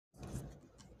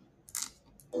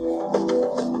East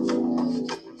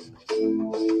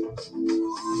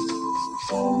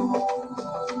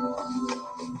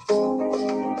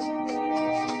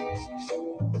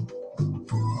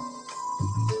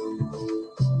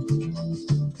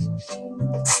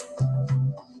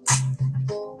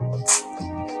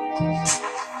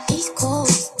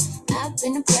Coast, I've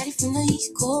been a baddie from the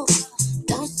East Coast.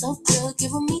 Down south, girl,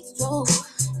 giving me throw.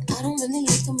 I don't really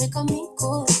like to make a mean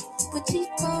call, but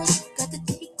Chico got the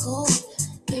cheat code.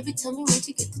 Baby, tell me where'd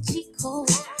you get the cheat code?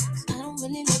 'Cause I don't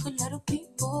really like a lot of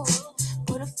people,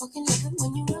 but I fucking love it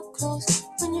when you're real close.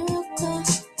 When you're real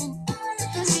close, and te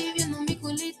estoy viendo mi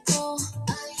culito.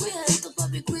 Cuidadito,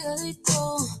 papi,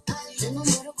 cuidadito. Te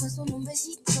enamoro con solo un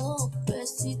besito,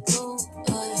 besito.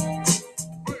 Ay.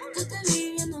 Yo te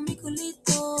vi viendo mi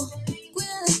culito.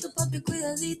 Cuidadito, papi,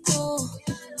 cuidadito.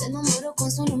 Te enamoro con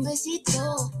solo un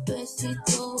besito,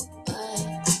 besito.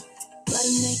 Ay.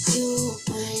 Gotta make you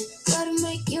mine. Gotta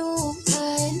make you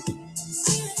mine.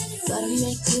 Gotta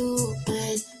make you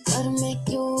mine. Gotta make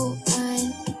you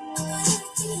mine.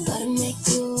 Gotta make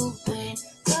you mine.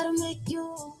 Gotta make you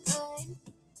mine.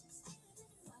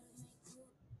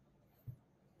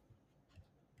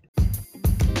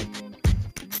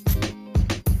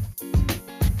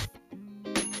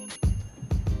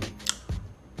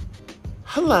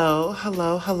 Hello,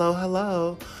 hello, hello,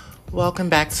 hello. Welcome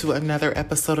back to another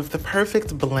episode of The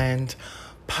Perfect Blend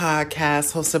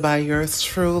podcast, hosted by yours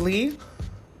truly,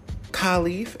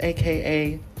 Khalif,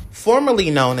 aka formerly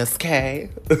known as K.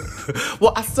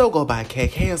 Well, I still go by K.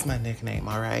 K is my nickname,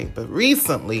 all right? But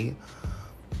recently,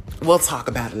 we'll talk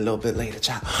about it a little bit later,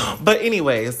 child. But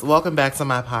anyways, welcome back to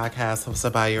my podcast,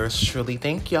 hosted by yours truly.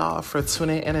 Thank y'all for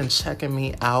tuning in and checking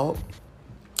me out.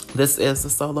 This is a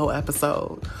solo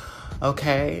episode.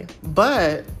 Okay,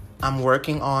 but I'm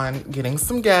working on getting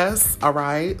some guests, all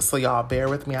right? So y'all bear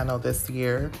with me. I know this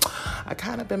year I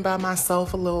kind of been by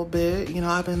myself a little bit. You know,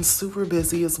 I've been super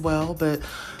busy as well, but,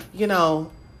 you know,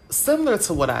 similar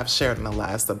to what I've shared in the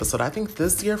last episode, I think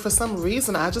this year, for some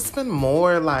reason, I just been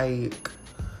more like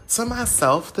to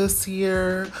myself this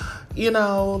year, you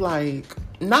know, like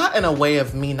not in a way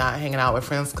of me not hanging out with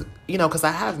friends, you know, because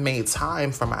I have made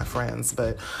time for my friends,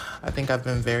 but I think I've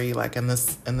been very like in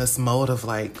this mode of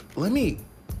like, let me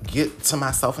get to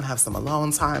myself and have some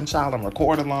alone time, child, and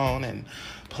record alone and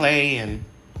play and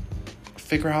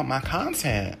figure out my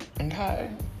content, okay?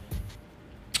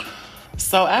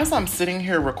 So as I'm sitting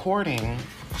here recording,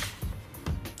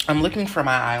 I'm looking for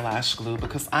my eyelash glue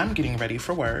because I'm getting ready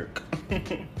for work.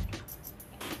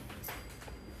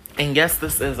 And yes,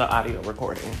 this is an audio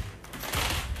recording.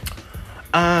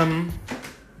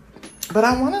 But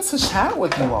I wanted to chat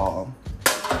with you all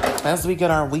as we get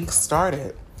our week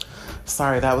started.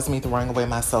 Sorry, that was me throwing away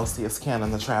my Celsius can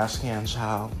in the trash can,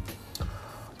 child.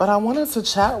 But I wanted to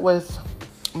chat with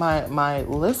my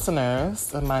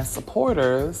listeners and my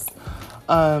supporters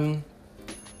and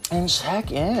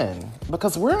check in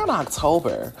because we're in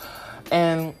October.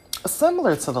 And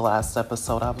similar to the last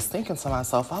episode, I was thinking to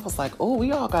myself, I was like, oh,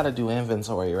 we all got to do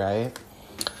inventory, right?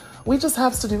 We just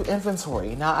have to do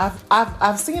inventory. Now,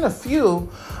 I've seen a few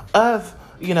of,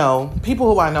 you know,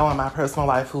 people who I know in my personal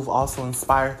life who've also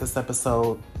inspired this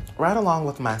episode right along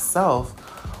with myself,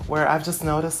 where I've just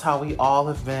noticed how we all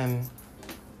have been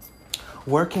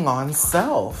working on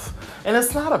self. And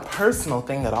it's not a personal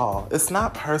thing at all. It's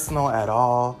not personal at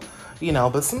all, you know,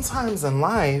 but sometimes in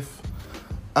life,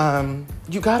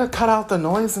 you gotta cut out the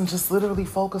noise and just literally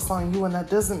focus on you. And that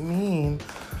doesn't mean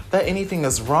that anything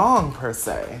is wrong per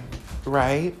se,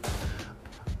 right?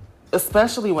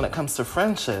 Especially when it comes to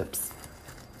friendships.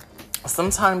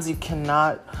 Sometimes you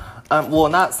cannot,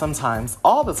 not sometimes,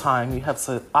 all the time, you have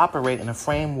to operate in a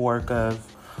framework of,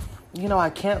 you know, I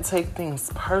can't take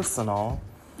things personal.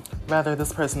 Rather,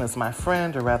 this person is my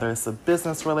friend, or rather it's a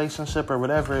business relationship or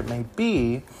whatever it may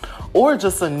be, or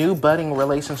just a new budding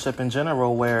relationship in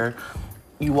general where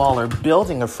you all are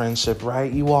building a friendship,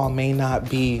 right? You all may not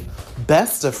be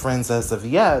best of friends as of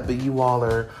yet, but you all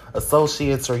are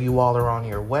associates or you all are on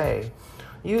your way.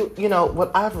 You know,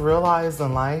 what I've realized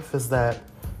in life is that,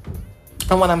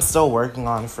 and what I'm still working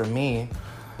on for me,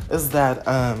 is that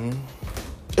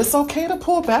it's okay to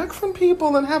pull back from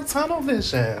people and have tunnel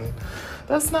vision.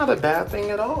 That's not a bad thing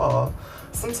at all.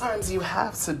 Sometimes you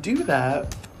have to do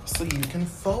that so you can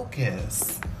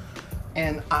focus.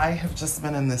 And I have just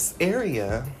been in this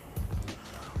area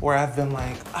where I've been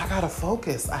like, I gotta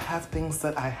focus. I have things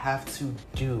that I have to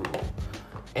do.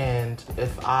 And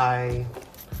if I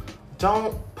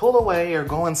don't pull away or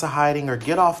go into hiding or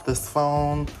get off this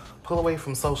phone, pull away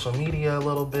from social media a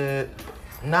little bit,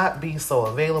 not be so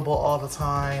available all the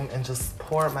time, and just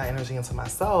pour my energy into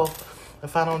myself,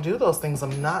 If I don't do those things,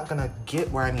 I'm not going to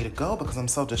get where I need to go because I'm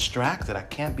so distracted. I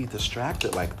can't be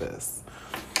distracted like this.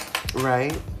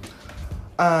 Right?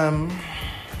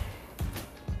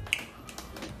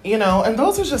 You know, and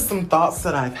those are just some thoughts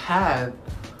that I've had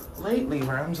lately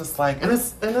where I'm just like, and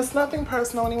it's nothing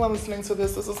personal. Anyone listening to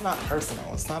this is not personal.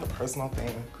 It's not a personal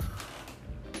thing.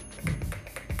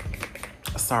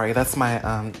 Sorry, that's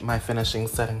my my finishing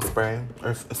setting spray,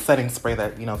 or setting spray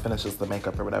that, you know, finishes the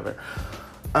makeup or whatever.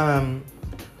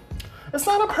 It's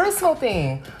not a personal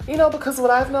thing, you know, because what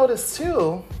I've noticed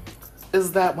too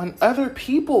is that when other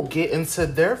people get into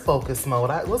their focus mode,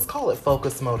 let's call it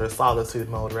focus mode or solitude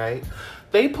mode, right?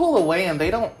 They pull away and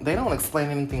they don't explain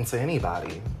anything to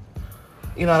anybody.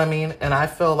 You know what I mean? And I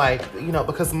feel like, you know,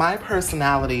 because my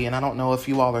personality, and I don't know if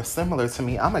you all are similar to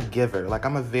me, I'm a giver. Like,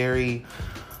 I'm a very,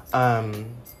 I'm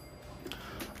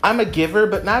a giver,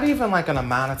 but not even like in a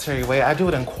monetary way. I do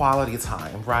it in quality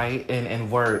time, right? In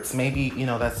words. Maybe, you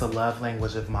know, that's a love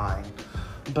language of mine.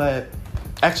 But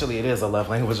actually, it is a love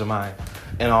language of mine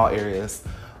in all areas.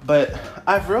 But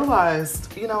I've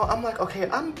realized, you know, I'm like, okay,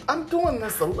 I'm doing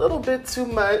this a little bit too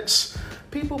much.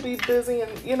 People be busy,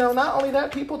 and, you know, not only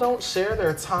that, people don't share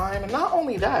their time. And not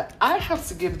only that, I have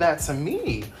to give that to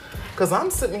me. Because I'm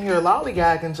sitting here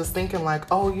lollygagging, just thinking like,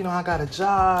 oh, you know, I got a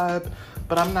job,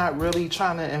 but I'm not really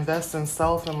trying to invest in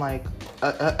self and like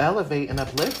elevate and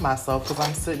uplift myself, because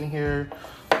I'm sitting here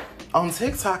on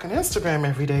TikTok and Instagram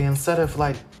every day instead of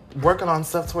like working on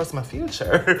stuff towards my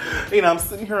future. You know, I'm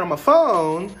sitting here on my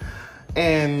phone,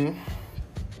 and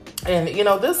you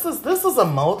know, this is a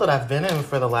mode that I've been in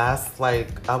for the last,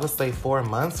 like, I would say 4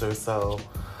 months or so.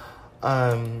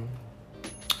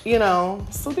 You know,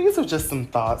 so these are just some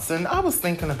thoughts, and I was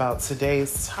thinking about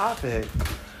today's topic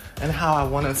and how I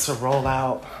wanted to roll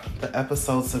out the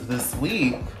episodes of this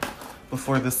week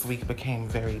before this week became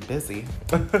very busy,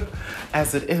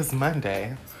 as it is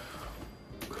Monday.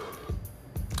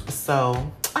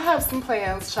 So I have some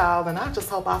plans, child, and I just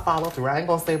hope I follow through. I ain't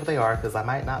gonna say what they are because I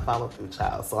might not follow through,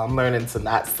 child. So I'm learning to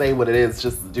not say what it is,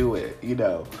 just do it, you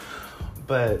know.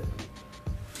 But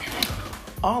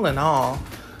all in all,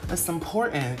 it's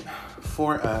important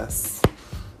for us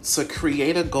to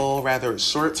create a goal, rather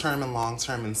short-term and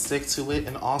long-term, and stick to it,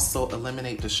 and also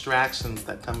eliminate distractions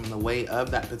that come in the way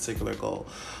of that particular goal.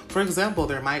 For example,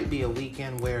 there might be a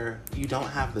weekend where you don't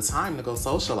have the time to go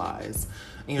socialize,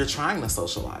 and you're trying to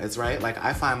socialize, right? Like,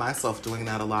 I find myself doing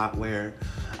that a lot, where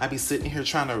I be sitting here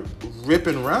trying to rip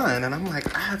and run, and I'm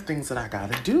like, I have things that I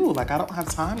gotta do. Like, I don't have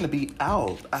time to be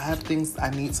out. I have things I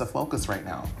need to focus right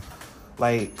now.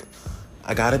 Like,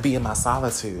 I gotta be in my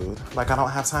solitude. Like, I don't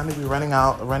have time to be running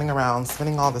around,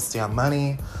 spending all this damn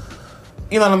money.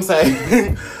 You know what I'm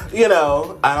saying? You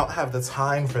know, I don't have the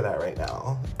time for that right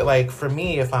now. Like, for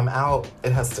me, if I'm out,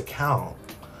 it has to count.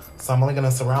 So I'm only gonna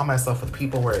surround myself with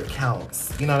people where it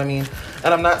counts. You know what I mean?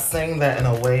 And I'm not saying that in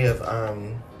a way of,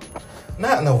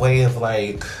 not in a way of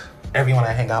like, everyone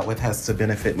I hang out with has to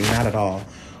benefit me, not at all.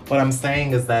 What I'm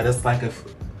saying is that it's like,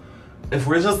 if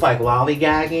we're just like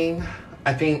lollygagging,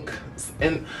 I think,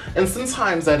 and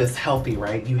sometimes that is healthy,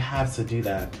 right? You have to do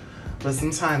that. But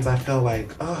sometimes I feel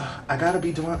like, oh, I gotta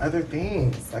be doing other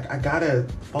things. Like, I gotta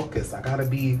focus. I gotta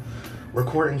be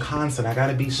recording content. I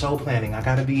gotta be show planning.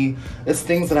 It's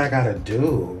things that I gotta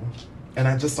do. And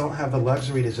I just don't have the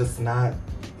luxury to just not,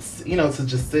 you know, to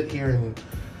just sit here and,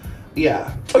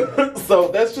 yeah. So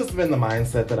that's just been the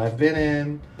mindset that I've been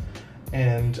in.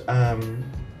 And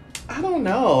I don't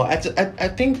know. I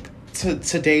think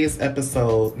today's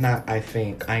episode,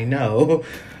 I know,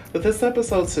 but this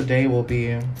episode today will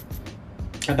be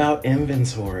about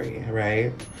inventory,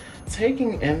 right?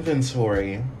 Taking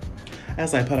inventory,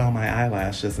 as I put on my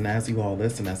eyelashes and as you all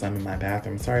listen as I'm in my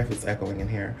bathroom. Sorry if it's echoing in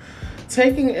here.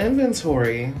 Taking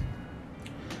inventory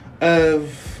of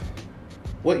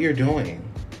what you're doing,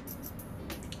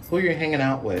 who you're hanging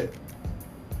out with,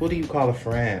 who do you call a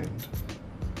friend,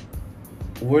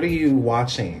 what are you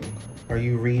watching? Are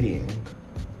you reading?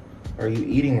 Are you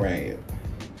eating right?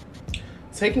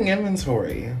 Taking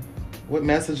inventory. What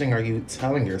messaging are you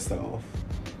telling yourself?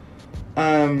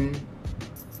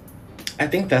 I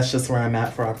think that's just where I'm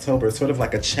at for October. Sort of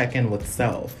like a check-in with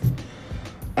self.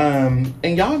 And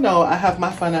y'all know I have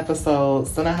my fun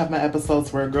episodes. Then I have my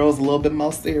episodes where it grows a little bit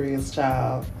more serious,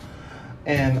 child.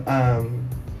 And,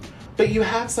 but you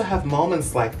have to have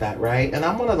moments like that, right? And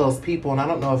I'm one of those people, and I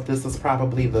don't know if this is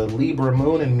probably the Libra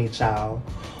moon in me, child,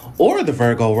 or the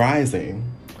Virgo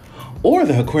rising, or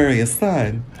the Aquarius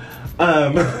sun.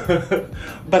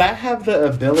 But I have the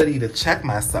ability to check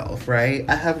myself, right?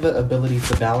 I have the ability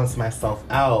to balance myself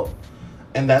out.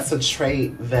 And that's a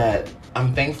trait that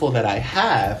I'm thankful that I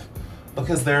have.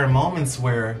 Because there are moments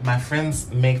where my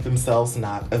friends make themselves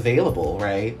not available,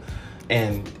 right?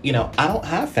 And, I don't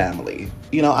have family.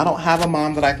 I don't have a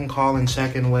mom that I can call and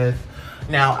check in with.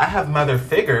 Now, I have mother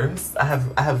figures. I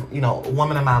have, a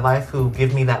woman in my life who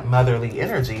give me that motherly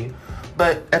energy.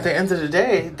 But at the end of the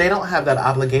day, they don't have that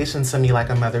obligation to me like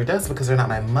a mother does because they're not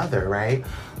my mother, right?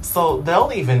 So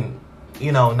they'll even,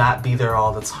 not be there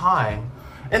all the time.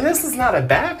 And this is not a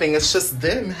bad thing. It's just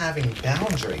them having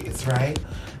boundaries, right?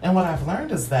 And what I've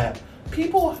learned is that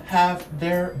people have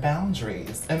their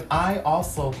boundaries, and I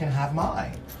also can have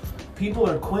mine. People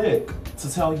are quick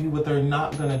to tell you what they're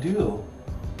not going to do,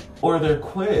 or they're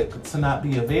quick to not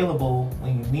be available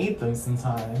when you need them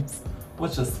sometimes,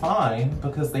 which is fine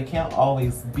because they can't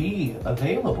always be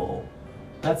available.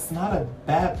 That's not a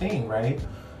bad thing, right?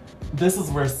 This is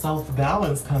where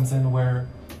self-balance comes in, where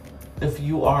if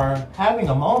you are having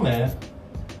a moment,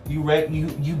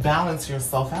 you balance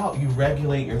yourself out, you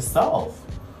regulate yourself.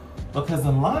 Because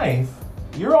in life,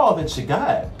 you're all that you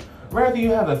got. Whether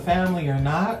you have a family or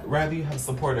not, whether you have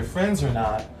supportive friends or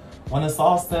not, when it's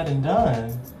all said and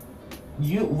done,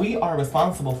 we are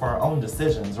responsible for our own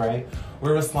decisions, right?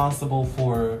 We're responsible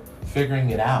for figuring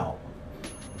it out.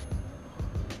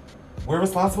 We're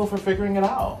responsible for figuring it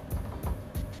out.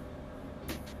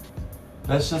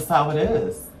 That's just how it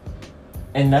is.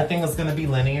 And nothing is going to be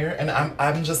linear. And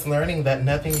I'm just learning that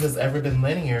nothing has ever been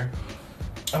linear.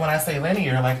 And when I say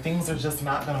linear, like, things are just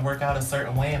not going to work out a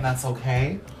certain way, and that's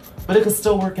okay. But it could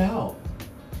still work out.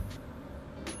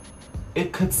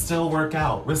 It could still work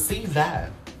out. Receive that,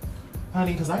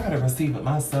 honey, because I got to receive it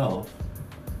myself.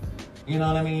 You know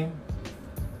what I mean?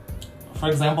 For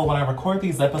example, when I record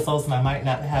these episodes and I might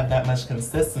not have that much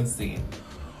consistency,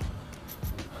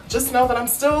 just know that I'm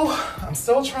still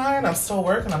trying, I'm still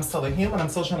working, I'm still a human, I'm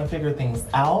still trying to figure things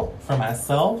out for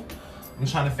myself. I'm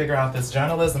trying to figure out this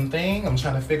journalism thing. I'm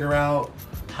trying to figure out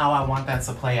how I want that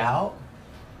to play out.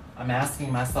 I'm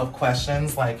asking myself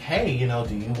questions like, hey,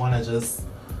 do you want to just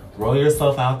throw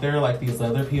yourself out there like these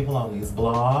other people on these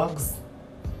blogs,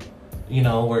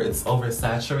 where it's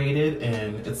oversaturated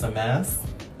and it's a mess?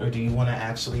 Or do you want to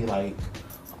actually, like,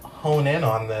 hone in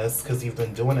on this because you've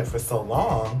been doing it for so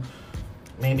long?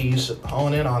 Maybe you should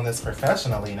hone in on this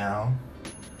professionally now.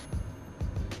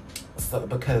 So,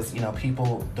 because,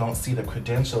 people don't see the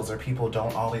credentials, or people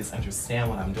don't always understand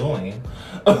what I'm doing.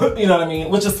 You know what I mean?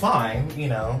 Which is fine,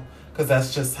 because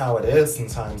that's just how it is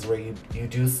sometimes, where you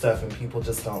do stuff and people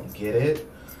just don't get it.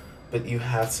 But you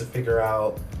have to figure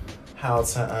out how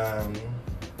to,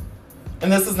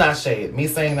 and this is not shade. Me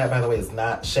saying that, by the way, is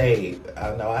not shade.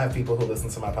 I know I have people who listen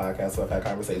to my podcast who I've had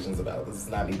conversations about. This is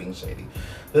not me being shady.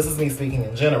 This is me speaking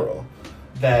in general.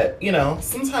 That,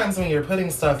 sometimes when you're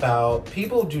putting stuff out,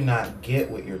 people do not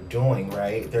get what you're doing,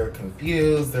 right? They're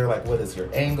confused. They're like, what is your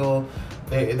angle?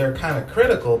 They're kind of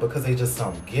critical because they just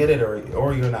don't get it,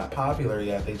 or you're not popular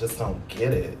yet. They just don't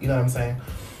get it. You know what I'm saying?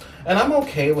 And I'm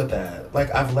okay with that.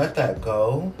 Like, I've let that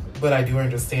go, but I do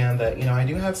understand that, I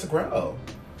do have to grow.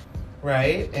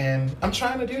 Right? And I'm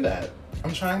trying to do that.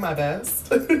 I'm trying my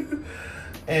best.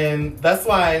 And that's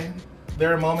why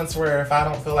there are moments where if I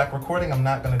don't feel like recording, I'm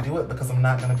not going to do it because I'm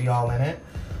not going to be all in it.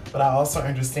 But I also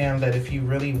understand that if you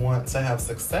really want to have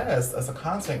success as a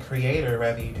content creator,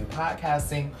 whether you do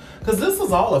podcasting, because this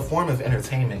is all a form of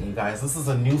entertainment, you guys. This is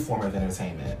a new form of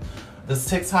entertainment. This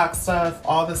TikTok stuff,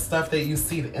 all this stuff that you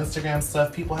see, the Instagram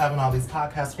stuff, people having all these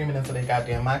podcasts screaming into their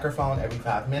goddamn microphone every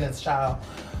 5 minutes, child.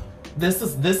 This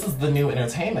is the new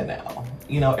entertainment now.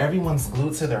 Everyone's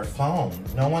glued to their phone.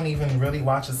 No one even really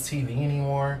watches TV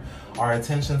anymore. Our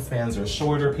attention spans are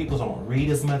shorter. People don't read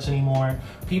as much anymore.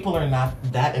 People are not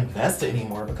that invested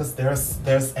anymore because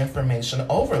there's information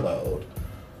overload.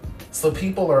 So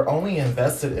people are only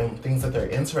invested in things that they're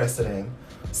interested in.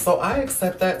 So I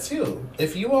accept that too.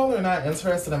 If you all are not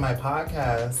interested in my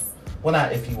podcast, well,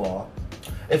 not if you all.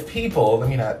 If people, let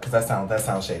me not, because that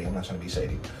sounds shady. I'm not trying to be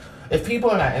shady. If people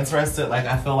are not interested, like,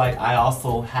 I feel like I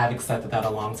also had accepted that a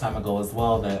long time ago as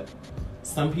well, that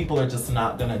some people are just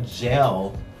not gonna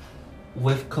gel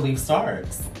with Khalif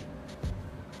Starks.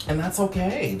 And that's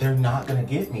okay. They're not gonna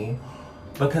get me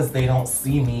because they don't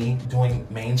see me doing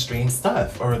mainstream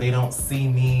stuff, or they don't see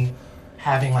me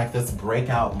having like this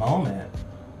breakout moment.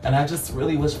 And I just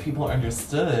really wish people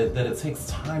understood that it takes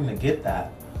time to get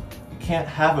that. You can't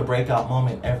have a breakout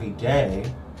moment every day.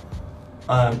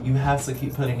 You have to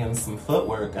keep putting in some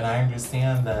footwork, and I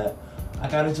understand that I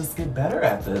gotta just get better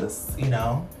at this,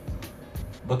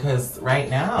 because right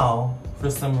now, for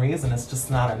some reason, it's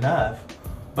just not enough.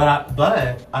 But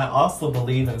I also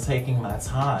believe in taking my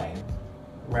time,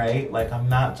 right? Like, I'm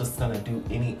not just gonna do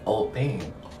any old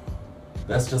thing.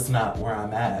 That's just not where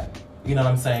I'm at. You know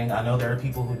what I'm saying? I know there are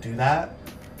people who do that,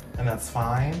 and that's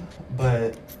fine,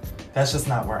 but that's just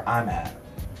not where I'm at.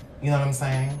 You know what I'm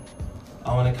saying?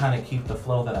 I want to kind of keep the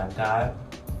flow that I've got,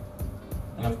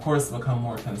 and of course become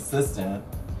more consistent,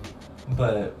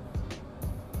 but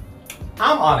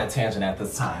I'm on a tangent at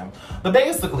this time. But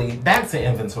basically, back to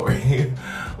inventory.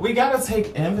 We gotta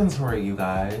take inventory, you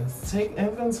guys. Take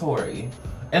inventory.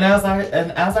 And as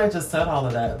I just said all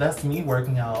of that, that's me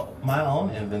working out my own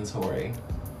inventory.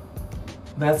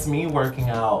 That's me working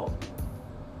out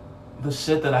the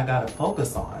shit that I gotta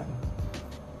focus on.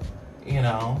 You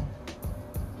know?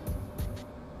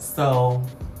 So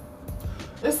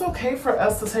it's okay for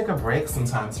us to take a break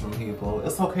sometimes from people.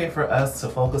 It's okay for us to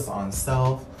focus on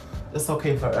self. It's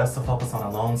okay for us to focus on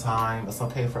alone time. It's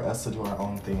okay for us to do our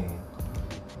own thing.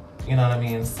 You know what I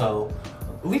mean? So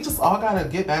we just all gotta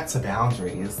get back to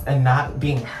boundaries and not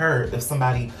being hurt if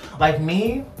somebody, like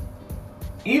me,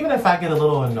 even if I get a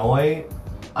little annoyed,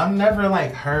 I'm never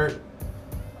like hurt.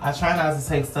 I try not to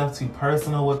take stuff too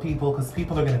personal with people because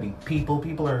people are gonna be people.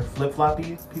 People are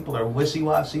flip-floppies. People are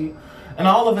wishy-washy. And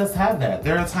all of us have that.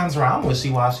 There are times where I'm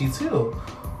wishy-washy too,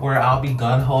 where I'll be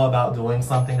gung-ho about doing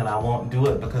something and I won't do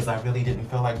it because I really didn't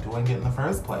feel like doing it in the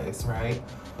first place, right?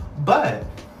 But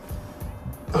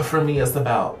for me, it's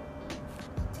about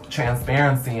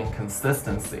transparency and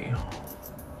consistency,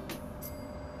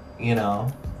 you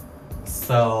know?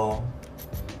 So,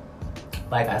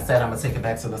 like I said, I'm gonna take it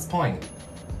back to this point.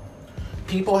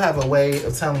 People have a way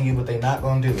of telling you what they're not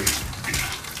gonna do.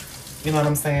 You know what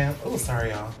I'm saying? Oh, sorry,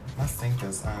 y'all. My sink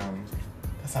is, that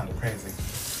sounded crazy.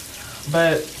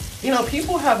 But, you know,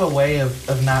 people have a way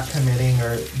of not committing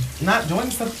or not doing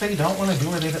stuff they don't want to do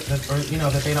or you know,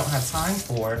 that they don't have time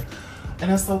for.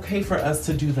 And it's okay for us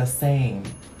to do the same.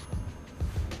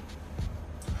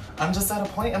 I'm just at a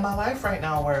point in my life right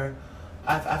now where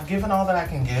I've given all that I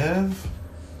can give.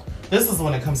 This is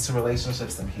when it comes to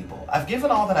relationships and people. I've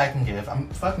given all that I can give. I'm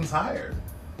fucking tired.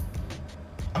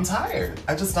 I'm tired.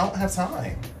 I just don't have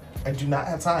time. I do not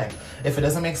have time. If it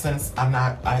doesn't make sense, I'm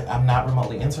not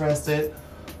remotely interested.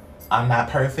 I'm not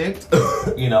perfect.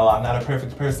 You know, I'm not a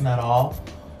perfect person at all.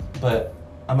 But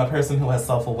I'm a person who has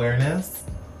self-awareness.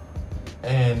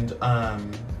 And,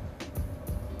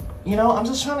 you know, I'm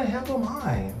just trying to handle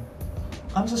mine.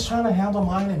 I'm just trying to handle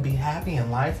mine and be happy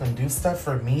in life and do stuff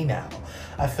for me now.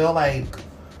 I feel like,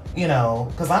 you know,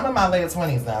 because I'm in my late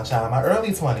 20s now, child. In my early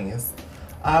 20s,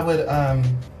 I would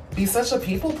be such a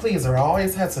people pleaser. I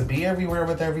always had to be everywhere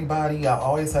with everybody. I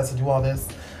always had to do all this.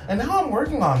 And now I'm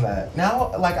working on that.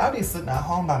 Now, like, I be sitting at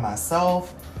home by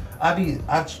myself. I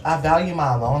value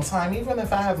my alone time. Even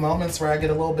if I have moments where I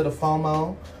get a little bit of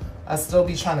FOMO, I still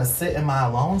be trying to sit in my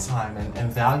alone time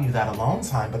and value that alone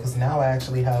time, because now I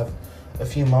actually have a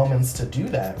few moments to do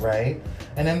that, right?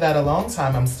 And in that alone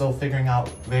time, I'm still figuring out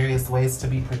various ways to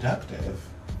be productive.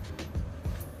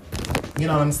 You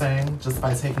know what I'm saying? Just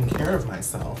by taking care of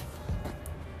myself.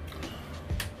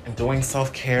 And doing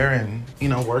self-care and, you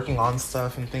know, working on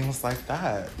stuff and things like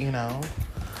that, you know?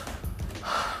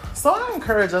 So I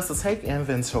encourage us to take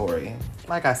inventory.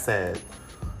 Like I said,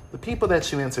 the people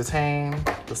that you entertain,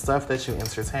 the stuff that you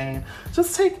entertain,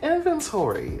 just take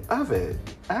inventory of it.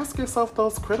 Ask yourself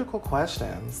those critical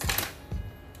questions.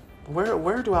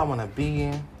 Where do I want to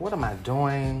be? What am I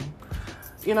doing?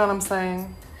 You know what I'm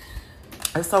saying?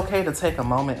 It's okay to take a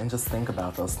moment and just think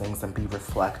about those things and be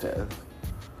reflective.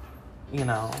 You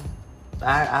know,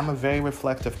 I'm a very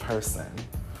reflective person.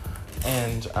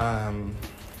 And,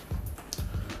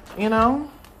 you know,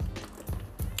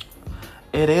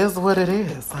 it is what it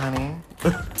is, honey.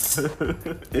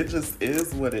 It just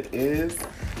is what it is.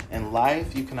 In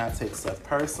life, you cannot take stuff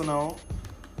personal.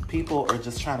 People are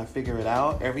just trying to figure it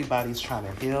out. Everybody's trying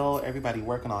to heal. Everybody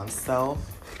working on self.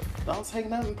 Don't take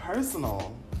nothing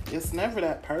personal. It's never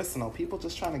that personal. People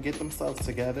just trying to get themselves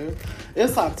together.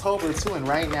 It's October too, and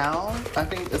right now, I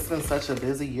think it's been such a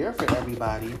busy year for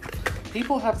everybody.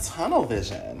 People have tunnel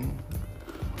vision.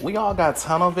 We all got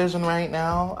tunnel vision right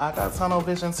now. I got tunnel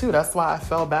vision too. That's why I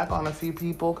fell back on a few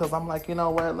people, because I'm like, you know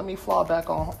what? Let me fall back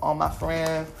on my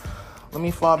friend. Let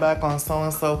me fall back on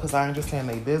so-and-so because I understand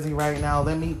they busy right now.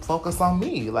 Let me focus on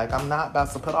me. Like, I'm not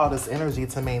about to put all this energy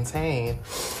to maintain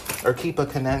or keep a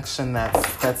connection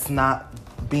that's not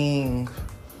being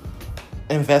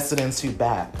invested into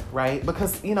back, right?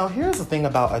 Because, you know, here's the thing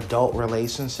about adult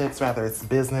relationships, whether it's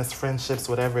business, friendships,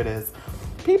 whatever it is.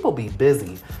 People be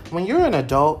busy. When you're an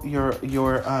adult, your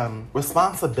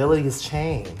responsibilities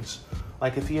change.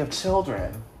 Like if you have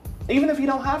children, even if you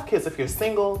don't have kids, if you're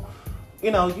single,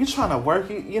 you know, you're trying to work.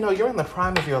 You know, you're in the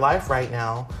prime of your life right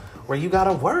now where you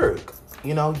gotta work.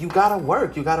 You know, you gotta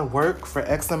work. You gotta work for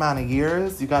X amount of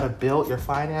years. You gotta build your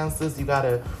finances. You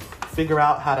gotta figure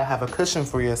out how to have a cushion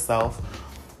for yourself.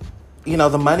 You know,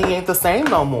 the money ain't the same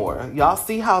no more. Y'all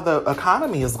see how the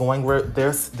economy is going, where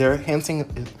they're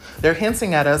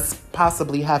hinting at us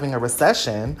possibly having a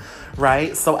recession,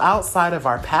 right? So outside of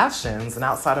our passions and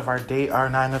outside of our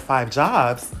 9-to-5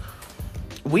 jobs,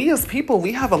 we as people,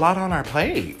 we have a lot on our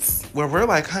plates where we're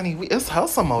like, honey, it's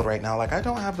hustle mode right now. Like, I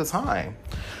don't have the time.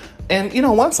 And, you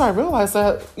know, once I realized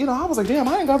that, you know, I was like, damn,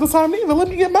 I ain't got the time either. Let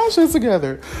me get my shit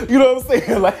together. You know what I'm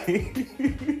saying? Like,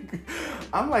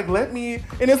 I'm like,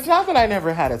 and it's not that I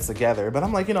never had it together, but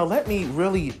I'm like, you know, let me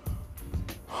really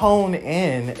hone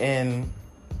in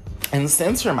and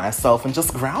center myself and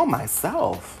just ground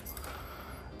myself.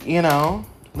 You know,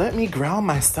 let me ground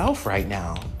myself right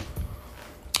now.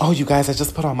 Oh, you guys, I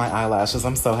just put on my eyelashes.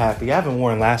 I'm so happy. I haven't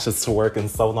worn lashes to work in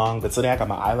so long, but today I got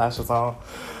my eyelashes on.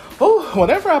 Ooh,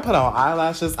 whenever I put on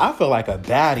eyelashes, I feel like a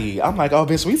baddie. I'm like, oh,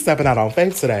 bitch, we stepping out on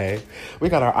faith today. We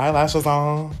got our eyelashes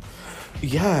on.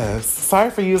 Yes. Sorry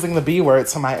for using the B word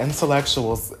to my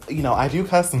intellectuals. You know, I do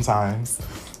cuss sometimes.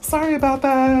 Sorry about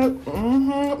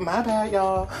that. My bad,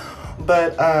 y'all.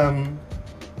 But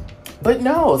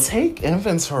no, take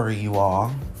inventory, you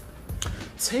all.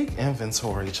 Take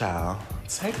inventory, child.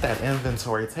 Take that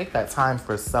inventory. Take that time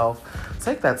for self.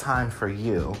 Take that time for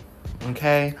you.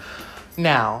 Okay?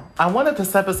 Now, I wanted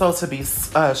this episode to be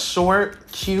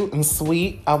short, cute, and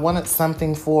sweet. I wanted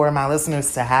something for my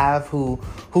listeners to have who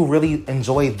really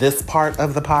enjoy this part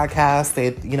of the podcast.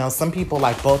 They, you know, some people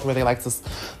like both, where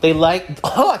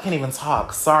I can't even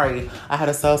talk. Sorry, I had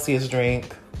a Celsius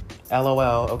drink.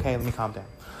 LOL. Okay, let me calm down.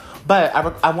 But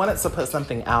I wanted to put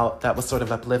something out that was sort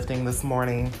of uplifting this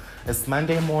morning. It's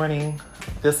Monday morning.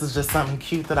 This is just something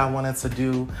cute that I wanted to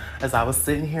do as I was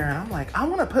sitting here, and I'm like, I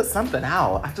want to put something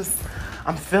out.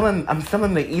 I'm feeling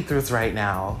the ethers right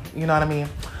now. You know what I mean?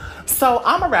 So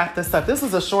I'm gonna wrap this up. This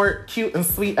is a short, cute, and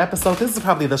sweet episode. This is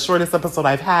probably the shortest episode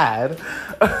I've had.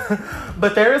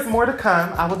 But there is more to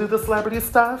come. I will do the celebrity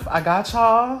stuff. I got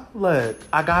y'all. Look,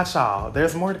 I got y'all.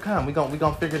 There's more to come. We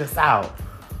gonna figure this out.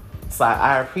 So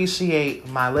I appreciate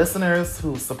my listeners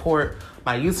who support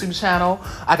my YouTube channel.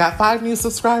 I got 5 new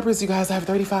subscribers. You guys, I have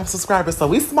 35 subscribers. So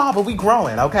we small, but we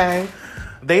growing, okay?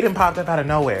 They didn't pop up out of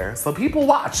nowhere. So people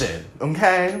watching,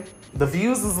 okay? The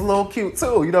views is a little cute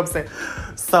too, you know what I'm saying?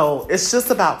 So it's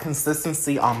just about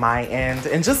consistency on my end.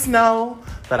 And just know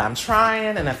that I'm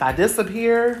trying. And if I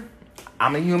disappear,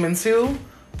 I'm a human too.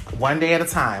 One day at a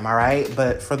time, all right?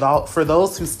 But for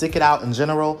those who stick it out in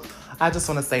general, I just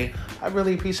want to say, I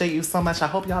really appreciate you so much. I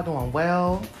hope y'all doing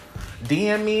well.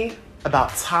 DM me about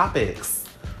topics.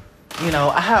 You know,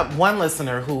 I have one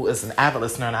listener who is an avid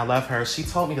listener, and I love her. She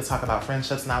told me to talk about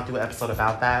friendships, and I'll do an episode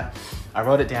about that. I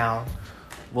wrote it down.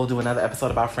 We'll do another episode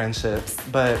about friendships.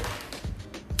 But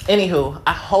anywho,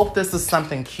 I hope this is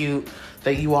something cute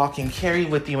that you all can carry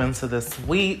with you into this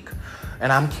week.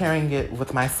 And I'm carrying it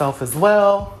with myself as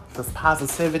well. This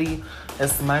positivity.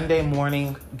 It's Monday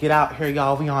morning. Get out here,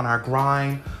 y'all. We on our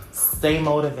grind. Stay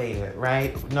motivated,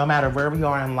 right? No matter where we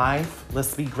are in life,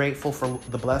 let's be grateful for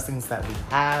the blessings that we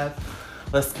have.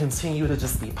 Let's continue to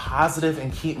just be positive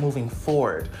and keep moving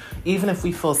forward. Even if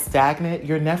we feel stagnant,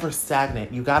 you're never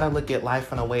stagnant. You gotta look at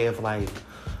life in a way of like,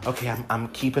 okay, I'm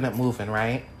keeping it moving,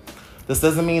 right? This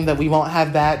doesn't mean that we won't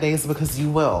have bad days, because you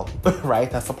will, right?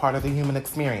 That's a part of the human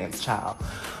experience, child.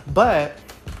 But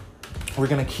we're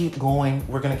gonna keep going.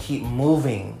 We're gonna keep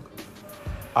moving.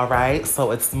 All right,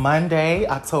 so it's Monday,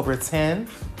 October 10th.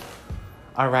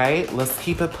 All right, let's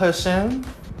keep it pushing.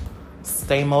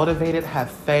 Stay motivated, have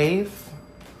faith.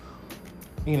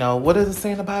 You know, what does it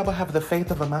say in the Bible? Have the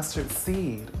faith of a mustard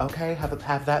seed, okay?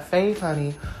 Have that faith,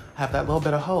 honey. Have that little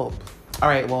bit of hope. All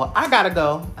right, well, I gotta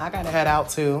go. I gotta head out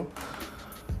too.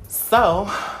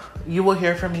 So, you will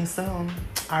hear from me soon.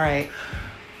 All right.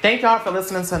 Thank y'all for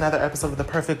listening to another episode of the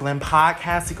Perfect Blend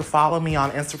Podcast. You can follow me on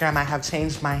Instagram. I have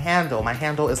changed my handle. My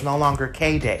handle is no longer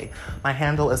K-Day. My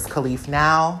handle is Khalif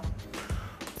Now.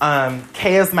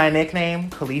 K is my nickname.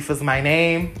 Khalif is my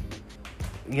name.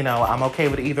 You know, I'm okay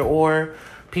with either or.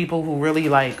 People who really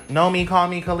know me call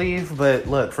me Khalif. But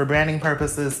look, for branding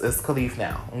purposes, it's Khalif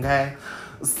Now. Okay?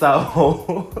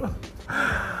 So,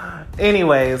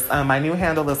 anyways, my new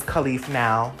handle is Khalif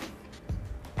Now.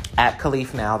 At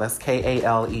Khalif Now, that's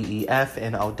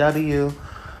KALEEFNOW.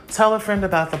 Tell a friend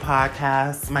about the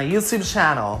podcast. My YouTube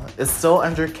channel is still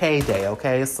under K-Day,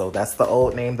 okay? So that's the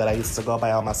old name that I used to go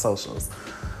by on my socials.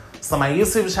 So my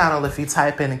YouTube channel, if you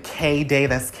type in K-Day,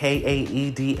 that's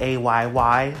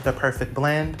KAEDAYY, The Perfect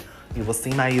Blend, you will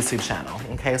see my YouTube channel,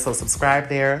 okay? So subscribe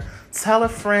there. Tell a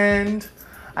friend.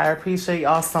 I appreciate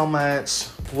y'all so much.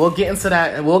 We'll get into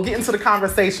that, and we'll get into the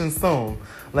conversation soon.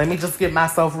 Let me just get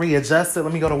myself readjusted.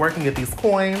 Let me go to work and get these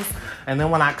coins. And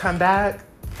then when I come back,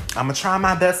 I'm going to try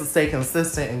my best to stay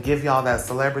consistent and give y'all that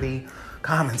celebrity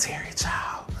commentary,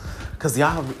 child. Because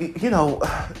y'all, you know,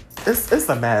 it's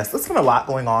a mess. It's been a lot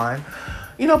going on.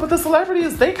 You know, but the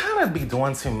celebrities, they kind of be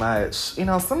doing too much. You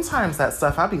know, sometimes that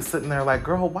stuff, I be sitting there like,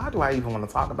 girl, why do I even want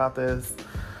to talk about this?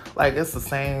 Like, it's the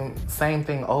same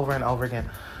thing over and over again.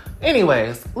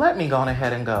 Anyways, let me go on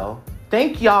ahead and go.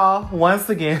 Thank y'all once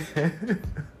again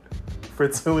for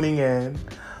tuning in.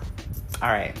 All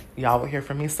right, y'all will hear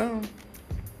from me soon.